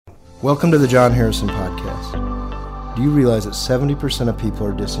Welcome to the John Harrison Podcast. Do you realize that 70% of people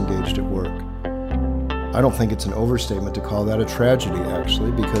are disengaged at work? I don't think it's an overstatement to call that a tragedy,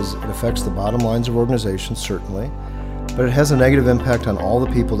 actually, because it affects the bottom lines of organizations, certainly, but it has a negative impact on all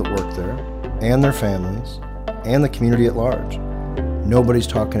the people that work there, and their families, and the community at large. Nobody's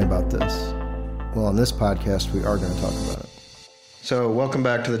talking about this. Well, on this podcast, we are going to talk about it. So welcome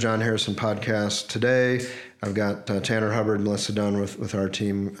back to the John Harrison Podcast. Today, I've got Tanner Hubbard and Melissa Dunn with our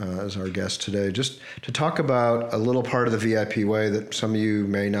team as our guest today, just to talk about a little part of the VIP way that some of you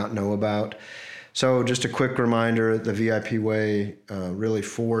may not know about. So just a quick reminder, the VIP way, really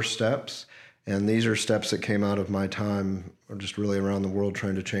 4 steps, and these are steps that came out of my time just really around the world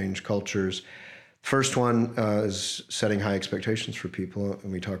trying to change cultures. First one is setting high expectations for people,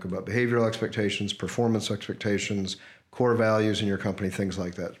 and we talk about behavioral expectations, performance expectations, core values in your company, things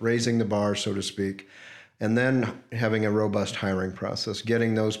like that, raising the bar, so to speak. And then having a robust hiring process,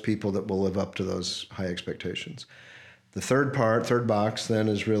 getting those people that will live up to those high expectations. The third box then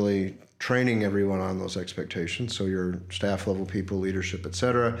is really training everyone on those expectations, so your staff level people, leadership, et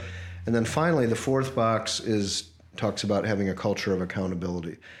cetera. And then finally, the fourth box talks about having a culture of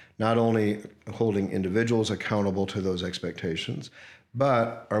accountability, not only holding individuals accountable to those expectations,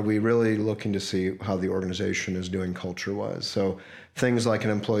 but are we really looking to see how the organization is doing culture-wise? So things like an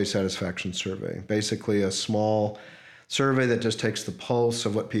employee satisfaction survey, basically a small survey that just takes the pulse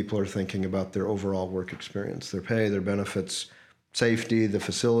of what people are thinking about their overall work experience, their pay, their benefits, safety, the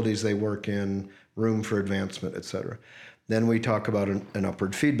facilities they work in, room for advancement, et cetera. Then we talk about an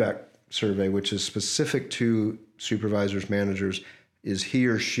upward feedback survey, which is specific to supervisors, managers. Is he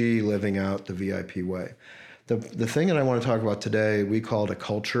or she living out the VIP way? The thing that I want to talk about today, we call it a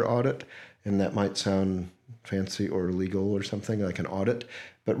culture audit, and that might sound fancy or legal or something like an audit,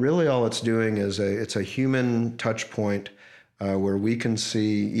 but really all it's doing is it's a human touch point where we can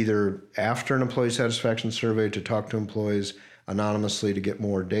see either after an employee satisfaction survey to talk to employees anonymously to get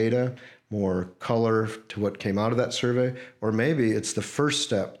more data, more color to what came out of that survey, or maybe it's the first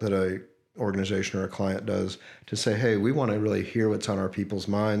step that a organization or a client does to say, hey, we want to really hear what's on our people's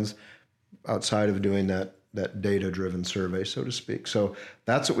minds outside of doing that data-driven survey, so to speak. So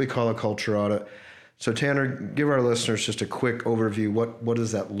that's what we call a culture audit. So Tanner, give our listeners just a quick overview. What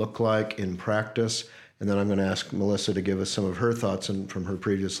does that look like in practice? And then I'm going to ask Melissa to give us some of her thoughts from her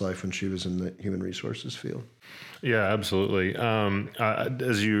previous life when she was in the human resources field. Yeah, absolutely.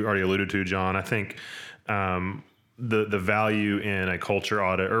 As you already alluded to, John, I think the value in a culture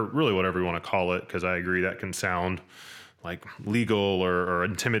audit, or really whatever you want to call it, because I agree that can sound like legal or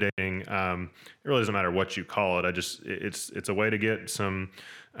intimidating. It really doesn't matter what you call it. It's a way to get some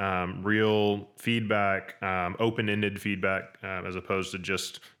real feedback, open-ended feedback, as opposed to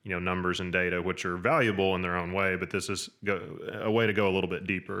just numbers and data, which are valuable in their own way. But this is a way to go a little bit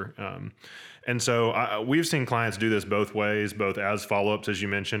deeper. And so we've seen clients do this both ways, both as follow-ups, as you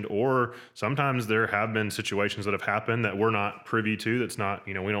mentioned, or sometimes there have been situations that have happened that we're not privy to. That's not,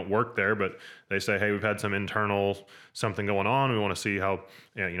 we don't work there, but they say, hey, we've had some internal something going on. We want to see how,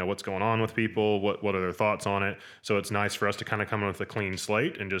 what's going on with people, what are their thoughts on it. So it's nice for us to kind of come in with a clean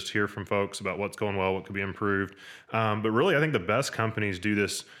slate and just hear from folks about what's going well, what could be improved. But really, I think the best companies do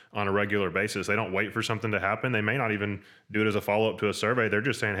this on a regular basis. They don't wait for something to happen. They may not even do it as a follow-up to a survey. They're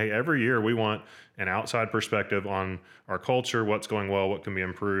just saying, hey, every year we want an outside perspective on our culture, what's going well, what can be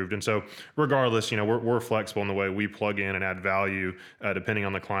improved. And so regardless, we're flexible in the way we plug in and add value depending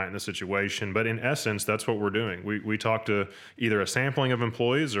on the client and the situation. But in essence, that's what we're doing. We talk to either a sampling of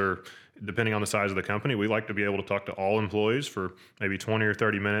employees or, depending on the size of the company, we like to be able to talk to all employees for maybe 20 or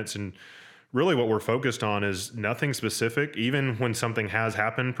 30 minutes. And really what we're focused on is nothing specific. Even when something has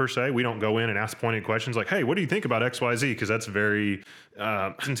happened per se, we don't go in and ask pointed questions like, hey, what do you think about XYZ? Because that's very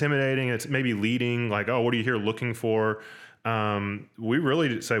intimidating. It's maybe leading, like, oh, what are you here looking for? We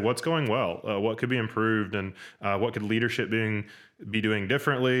really say what's going well, what could be improved, and what could leadership be doing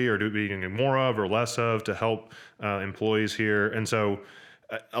differently or be doing more of or less of to help employees here. And so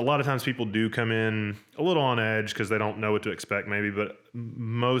a lot of times people do come in a little on edge because they don't know what to expect maybe, but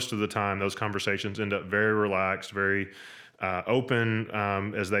most of the time those conversations end up very relaxed, very open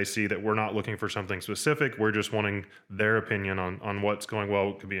as they see that we're not looking for something specific. We're just wanting their opinion on what's going well,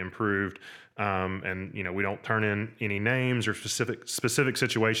 what could be improved. And we don't turn in any names or specific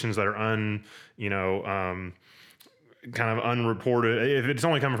situations that are kind of unreported. If it's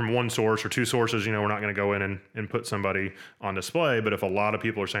only coming from one source or two sources, we're not going to go in and put somebody on display. But if a lot of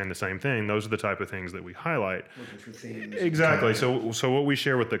people are saying the same thing, those are the type of things that we highlight. Looking for themes. Exactly. So what we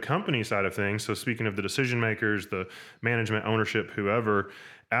share with the company side of things, so speaking of the decision makers, the management, ownership, whoever,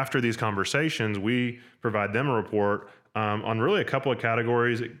 after these conversations, we provide them a report on really a couple of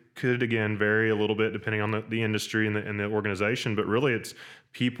categories. It could, again, vary a little bit depending on the industry and the organization, but really it's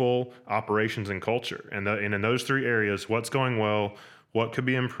people, operations, and culture. And in those three areas, what's going well, what could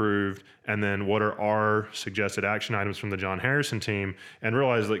be improved, and then what are our suggested action items from the John Harrison team. And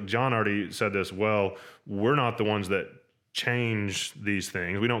realize, like John already said this well, we're not the ones that change these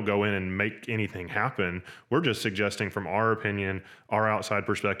things. We don't go in and make anything happen. We're just suggesting from our opinion, our outside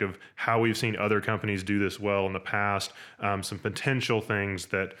perspective, how we've seen other companies do this well in the past, some potential things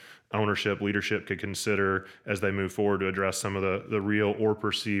that ownership, leadership could consider as they move forward to address some of the real or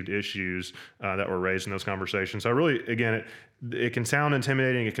perceived issues that were raised in those conversations. So really, again, it can sound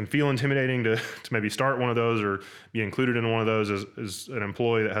intimidating. It can feel intimidating to maybe start one of those or be included in one of those as an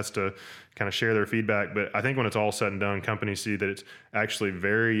employee that has to kind of share their feedback. But I think when it's all said and done, companies see that it's actually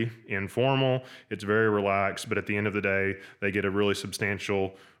very informal, it's very relaxed, but at the end of the day, they get a really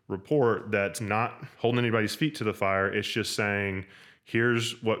substantial report that's not holding anybody's feet to the fire. It's just saying,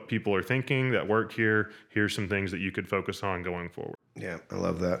 here's what people are thinking that worked here. Here's some things that you could focus on going forward. Yeah, I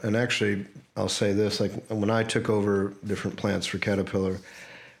love that. And actually, I'll say this, like when I took over different plants for Caterpillar,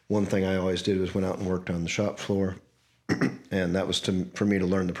 one thing I always did was went out and worked on the shop floor. And that was for me to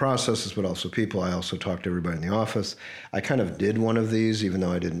learn the processes, but also people. I also talked to everybody in the office. I kind of did one of these, even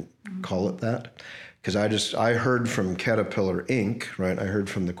though I didn't call it that. Because I heard from Caterpillar Inc., right? I heard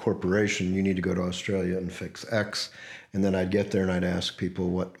from the corporation, you need to go to Australia and fix X. And then I'd get there and I'd ask people,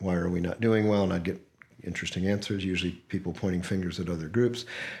 why are we not doing well? And I'd get interesting answers, usually people pointing fingers at other groups.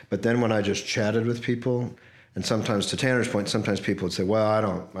 But then when I just chatted with people, and sometimes to Tanner's point, sometimes people would say, well, I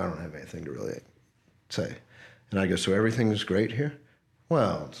don't have anything to really say. And I go, so everything's great here?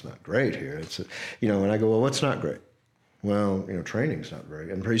 Well, it's not great here. And I go, well, what's not great? Well, training's not great.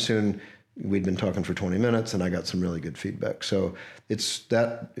 And pretty soon we'd been talking for 20 minutes and I got some really good feedback. So it's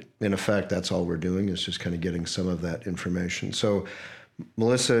that, in effect, that's all we're doing is just kind of getting some of that information. So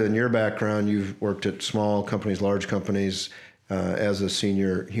Melissa, in your background, you've worked at small companies, large companies, as a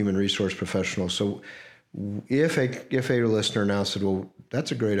senior human resource professional. So if a listener now said, well,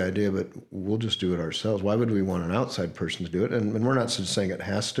 that's a great idea, but we'll just do it ourselves, why would we want an outside person to do it? And we're not saying it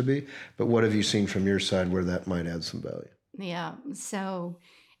has to be, but what have you seen from your side where that might add some value? Yeah. So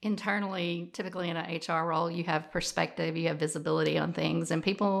internally, typically in an HR role, you have perspective, you have visibility on things, and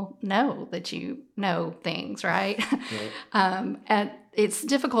people know that you know things, right? Right. And it's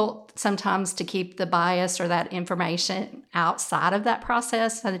difficult sometimes to keep the bias or that information outside of that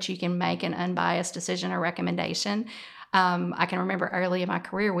process so that you can make an unbiased decision or recommendation. I can remember early in my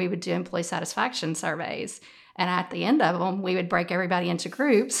career, we would do employee satisfaction surveys. And at the end of them, we would break everybody into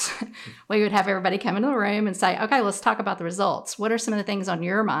groups. We would have everybody come into the room and say, okay, let's talk about the results. What are some of the things on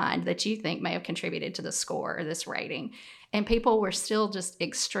your mind that you think may have contributed to the score or this rating? And people were still just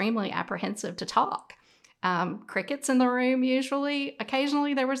extremely apprehensive to talk. Crickets in the room usually.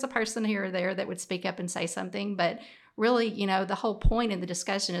 Occasionally there was a person here or there that would speak up and say something, but really, the whole point in the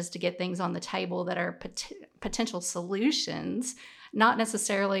discussion is to get things on the table that are potential solutions, not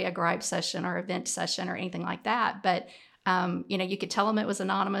necessarily a gripe session or event session or anything like that. But, you could tell them it was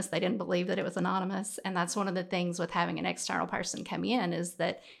anonymous. They didn't believe that it was anonymous. And that's one of the things with having an external person come in is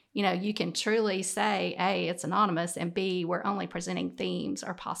that, you can truly say, A, it's anonymous, and B, we're only presenting themes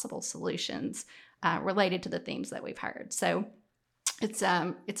or possible solutions related to the themes that we've heard. So it's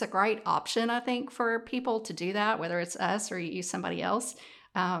a great option, I think, for people to do that, whether it's us or you use somebody else,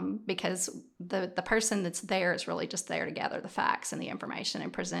 because the person that's there is really just there to gather the facts and the information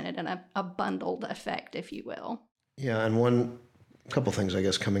and present it in a bundled effect, if you will. Yeah, and couple things, I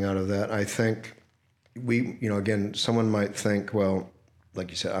guess, coming out of that. I think again, someone might think, well, like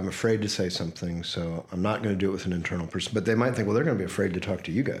you said, I'm afraid to say something, so I'm not going to do it with an internal person. But they might think, well, they're going to be afraid to talk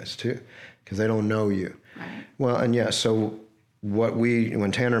to you guys, too, because they don't know you. Right. Well, and yeah, so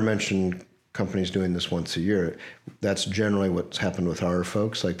when Tanner mentioned companies doing this once a year, that's generally what's happened with our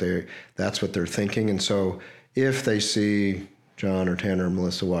folks. Like that's what they're thinking. And so if they see John or Tanner or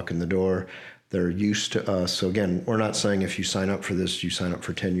Melissa walk in the door, they're used to us. So again, we're not saying if you sign up for this, you sign up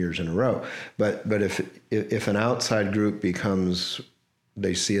for 10 years in a row. But if an outside group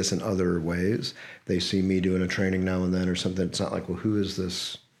they see us in other ways, they see me doing a training now and then or something, it's not like, well, who is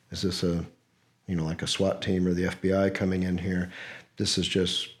this? Is this like a SWAT team or the FBI coming in here? This is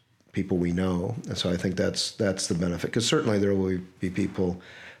just people we know. And so I think that's the benefit, because certainly there will be people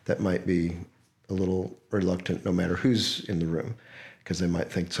that might be a little reluctant no matter who's in the room, because they might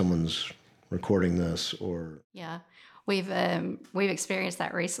think someone's recording this or... Yeah, we've experienced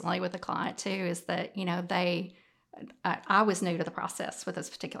that recently with a client too, is that, I was new to the process with this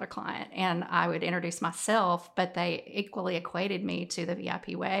particular client, and I would introduce myself, but they equally equated me to the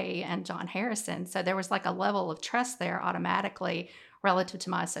VIP Way and John Harrison. So there was like a level of trust there automatically relative to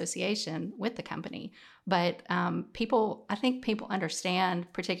my association with the company. But I think people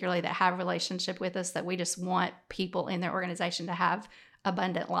understand, particularly that have a relationship with us, that we just want people in their organization to have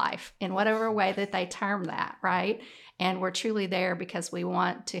abundant life in whatever way that they term that, right? And we're truly there because we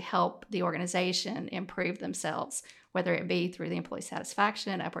want to help the organization improve themselves, whether it be through the employee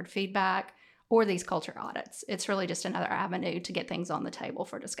satisfaction, upward feedback, or these culture audits. It's really just another avenue to get things on the table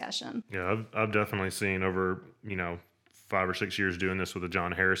for discussion. Yeah, I've definitely seen over, 5 or 6 years doing this with the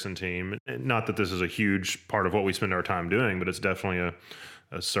John Harrison team. Not that this is a huge part of what we spend our time doing, but it's definitely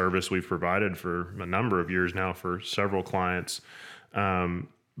a service we've provided for a number of years now for several clients.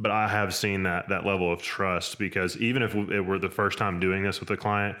 But I have seen that level of trust, because even if it were the first time doing this with a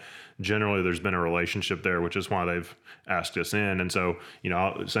client, generally there's been a relationship there, which is why they've asked us in. And so,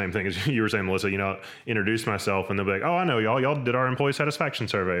 same thing as you were saying, Melissa, introduce myself and they'll be like, oh, I know y'all did our employee satisfaction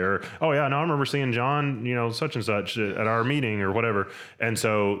survey, or, oh yeah, no, I remember seeing John, such and such at our meeting or whatever. And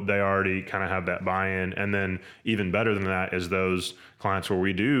so they already kind of have that buy-in. And then even better than that is those clients where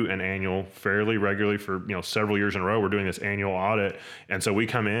we do an annual fairly regularly for, several years in a row, we're doing this annual audit. And so we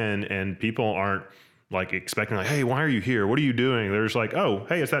come in and people aren't like expecting like, hey, why are you here? What are you doing? They're just like, oh,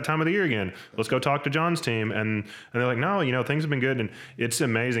 hey, it's that time of the year again. Let's go talk to John's team. And they're like, no, things have been good. And it's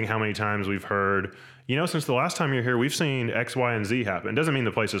amazing how many times we've heard, since the last time you're here, we've seen X, Y, and Z happen. It doesn't mean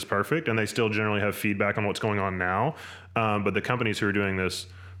the place is perfect, and they still generally have feedback on what's going on now. But the companies who are doing this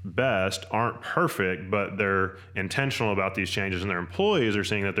best aren't perfect, but they're intentional about these changes, and their employees are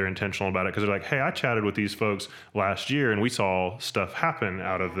seeing that they're intentional about it because they're like, hey, I chatted with these folks last year and we saw stuff happen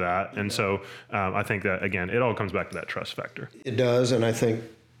out of that. And so I think that, again, it all comes back to that trust factor. It does. And I think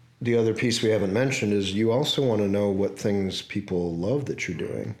the other piece we haven't mentioned is you also want to know what things people love that you're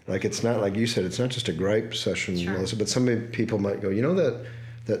doing. Like, it's not, like you said, it's not just a gripe session, sure, Melissa, but some people might go,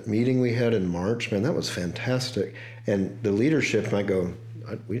 that meeting we had in March, man, that was fantastic. And the leadership might go,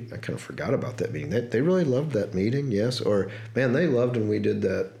 I kind of forgot about that meeting. They really loved that meeting, yes. Or, man, they loved when we did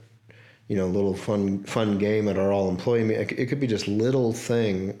that, little fun game at our all-employee meeting. It could be just little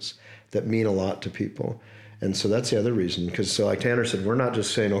things that mean a lot to people. And so that's the other reason. Because, like Tanner said, we're not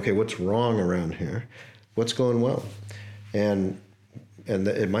just saying, okay, what's wrong around here? What's going well? And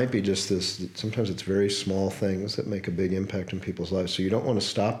it might be just this, sometimes it's very small things that make a big impact in people's lives. So you don't want to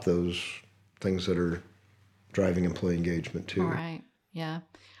stop those things that are driving employee engagement too. All right. Yeah.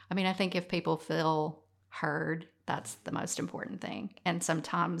 I mean, I think if people feel heard, that's the most important thing. And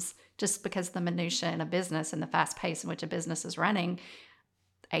sometimes just because the minutia in a business and the fast pace in which a business is running,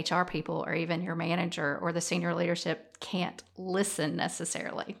 HR people or even your manager or the senior leadership can't listen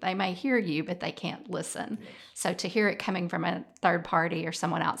necessarily. They may hear you, but they can't listen. So to hear it coming from a third party or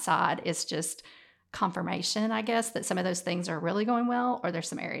someone outside is just confirmation, I guess, that some of those things are really going well, or there's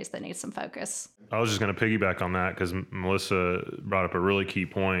some areas that need some focus. I was just going to piggyback on that because Melissa brought up a really key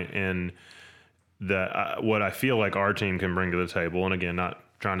point in that what I feel like our team can bring to the table. And again, not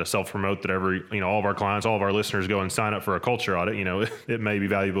trying to self-promote that all of our clients, all of our listeners go and sign up for a culture audit. It may be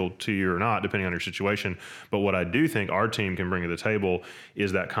valuable to you or not, depending on your situation. But what I do think our team can bring to the table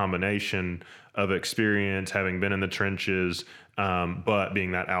is that combination of experience, having been in the trenches, but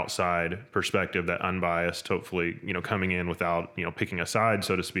being that outside perspective, that unbiased, hopefully, coming in without, picking a side,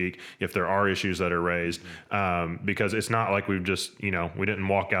 so to speak, if there are issues that are raised, because it's not like we've just, we didn't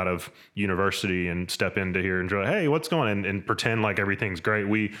walk out of university and step into here and go, hey, what's going on, and pretend like everything's great.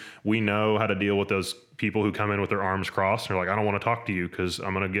 We know how to deal with those people who come in with their arms crossed. They're like, I don't want to talk to you because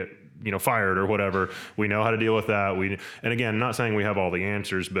I'm going to get fired or whatever. We know how to deal with that. And again, not saying we have all the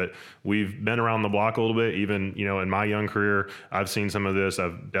answers, but we've been around the block a little bit. Even, in my young career, I've seen some of this.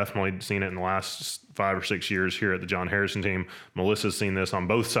 I've definitely seen it in the last 5 or 6 years here at the John Harrison team. Melissa's seen this on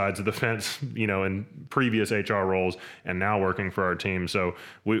both sides of the fence, in previous HR roles and now working for our team. So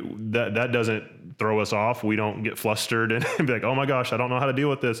that doesn't throw us off. We don't get flustered and be like, oh my gosh, I don't know how to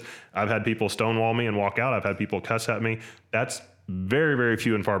deal with this. I've had people stonewall me and walk out. I've had people cuss at me. That's very, very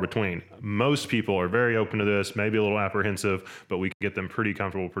few and far between. Most people are very open to this, maybe a little apprehensive, but we can get them pretty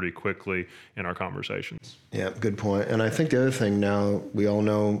comfortable pretty quickly in our conversations. Yeah, good point. And I think the other thing now, we all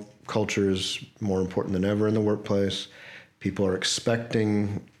know culture is more important than ever in the workplace. People are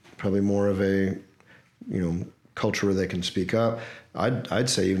expecting probably more of a, culture where they can speak up. I'd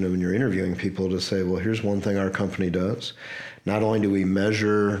say even when you're interviewing people to say, well, here's one thing our company does. Not only do we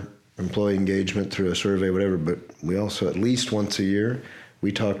measure employee engagement through a survey, whatever, but we also, at least once a year,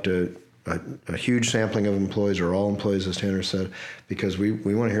 we talk to a huge sampling of employees, or all employees, as Tanner said, because we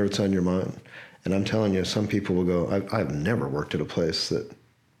want to hear what's on your mind. And I'm telling you, some people will go, I've never worked at a place that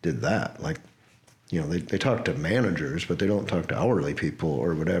did that. Like, they talk to managers, but they don't talk to hourly people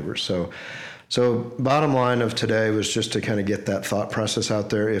or whatever. So bottom line of today was just to kind of get that thought process out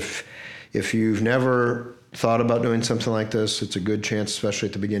there. If you've never thought about doing something like this, it's a good chance, especially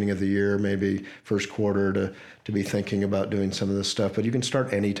at the beginning of the year, maybe first quarter, to be thinking about doing some of this stuff. But you can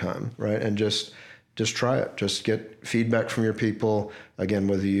start anytime, right? And just try it. Just get feedback from your people, again,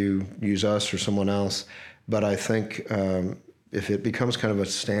 whether you use us or someone else. But I think if it becomes kind of a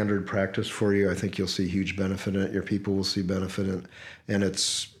standard practice for you, I think you'll see huge benefit in it. Your people will see benefit in it. And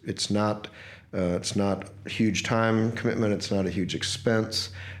it's not a huge time commitment. It's not a huge expense.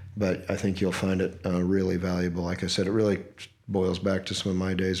 But I think you'll find it really valuable. Like I said, it really boils back to some of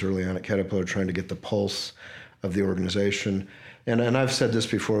my days early on at Caterpillar, trying to get the pulse of the organization. And I've said this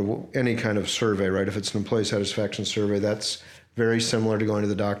before, any kind of survey, right? If it's an employee satisfaction survey, that's very similar to going to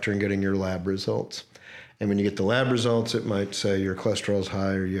the doctor and getting your lab results. And when you get the lab results, it might say your cholesterol is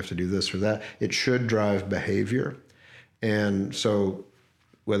high or you have to do this or that. It should drive behavior. And so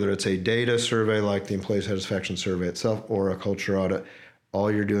whether it's a data survey like the employee satisfaction survey itself or a culture audit,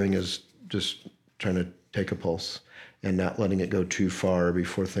 all you're doing is just trying to take a pulse and not letting it go too far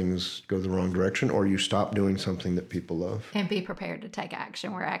before things go the wrong direction, or you stop doing something that people love. And be prepared to take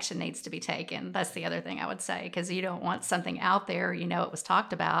action where action needs to be taken. That's the other thing I would say, because you don't want something out there, it was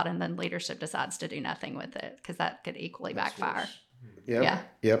talked about, and then leadership decides to do nothing with it, because that could equally backfire.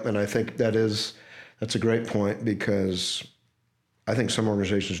 Yep. And I think that's a great point, because I think some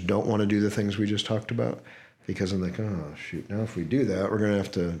organizations don't want to do the things we just talked about. Because I'm like, oh, shoot, now if we do that, we're going to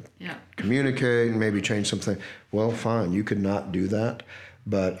have to communicate and maybe change something. Well, fine, you could not do that.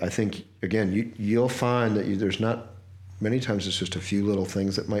 But I think, again, you'll find that there's not, many times it's just a few little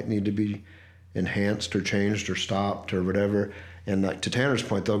things that might need to be enhanced or changed or stopped or whatever. And like to Tanner's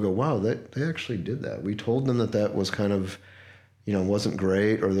point, they'll go, wow, they actually did that. We told them that was kind of, wasn't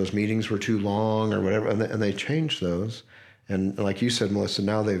great, or those meetings were too long or whatever. And they changed those. And like you said, Melissa,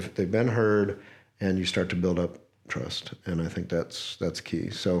 now they've been heard, and you start to build up trust. And I think that's key.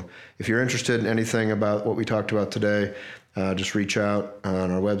 So if you're interested in anything about what we talked about today, just reach out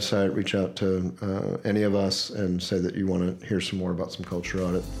on our website, reach out to any of us and say that you want to hear some more about some culture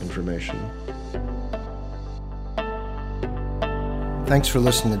audit information. Thanks for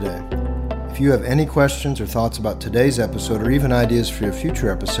listening today. If you have any questions or thoughts about today's episode, or even ideas for a future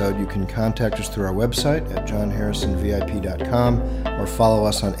episode, you can contact us through our website at johnharrisonvip.com or follow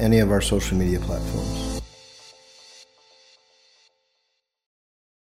us on any of our social media platforms.